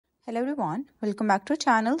Hello everyone, welcome back to our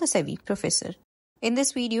channel The Savvy Professor. In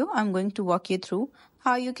this video, I'm going to walk you through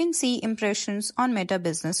how you can see impressions on Meta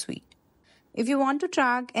Business Suite. If you want to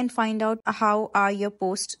track and find out how are your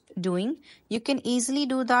posts doing, you can easily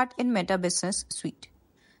do that in Meta Business Suite.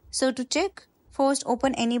 So to check, first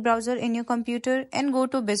open any browser in your computer and go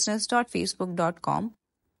to business.facebook.com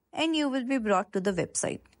and you will be brought to the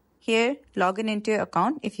website. Here, log in into your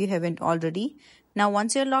account if you haven't already. Now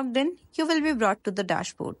once you're logged in, you will be brought to the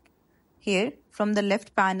dashboard. Here, from the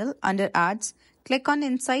left panel under Ads, click on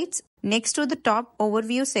Insights. Next to the top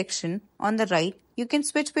Overview section on the right, you can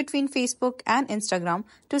switch between Facebook and Instagram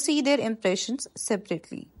to see their impressions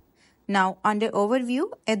separately. Now, under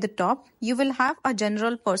Overview, at the top, you will have a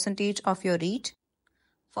general percentage of your reach,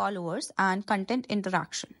 followers, and content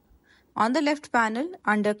interaction. On the left panel,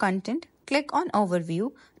 under Content, click on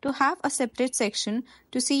Overview to have a separate section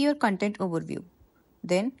to see your content overview.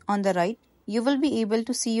 Then, on the right, you will be able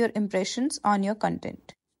to see your impressions on your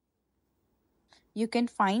content. You can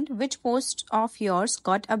find which post of yours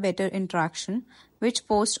got a better interaction, which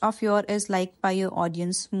post of yours is liked by your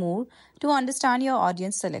audience more to understand your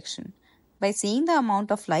audience selection by seeing the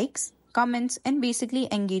amount of likes, comments, and basically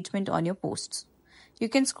engagement on your posts. You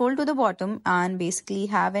can scroll to the bottom and basically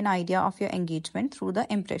have an idea of your engagement through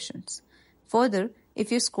the impressions. Further,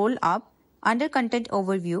 if you scroll up, under Content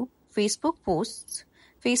Overview, Facebook posts,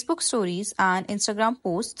 Facebook stories and Instagram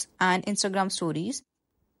posts and Instagram stories,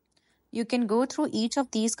 you can go through each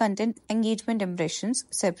of these content engagement impressions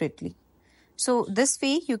separately. So this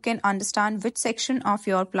way you can understand which section of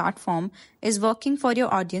your platform is working for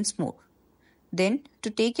your audience more. Then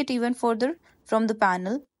to take it even further, from the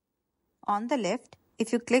panel on the left,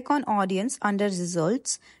 if you click on Audience under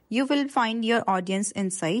Results, you will find your audience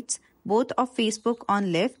insights, both of Facebook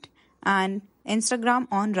on left and Instagram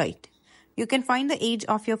on right. You can find the age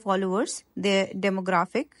of your followers, their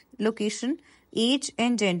demographic, location, age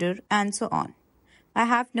and gender, and so on. I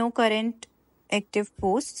have no current active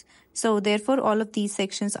posts, so therefore all of these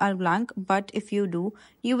sections are blank, but if you do,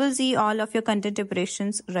 you will see all of your content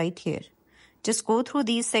impressions right here. Just go through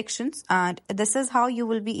these sections and this is how you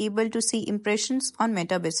will be able to see impressions on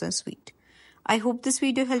Meta Business Suite. I hope this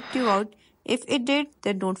video helped you out. If it did,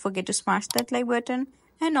 then don't forget to smash that like button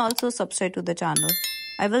and also subscribe to the channel.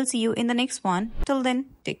 I will see you in the next one. Till then,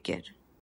 take care.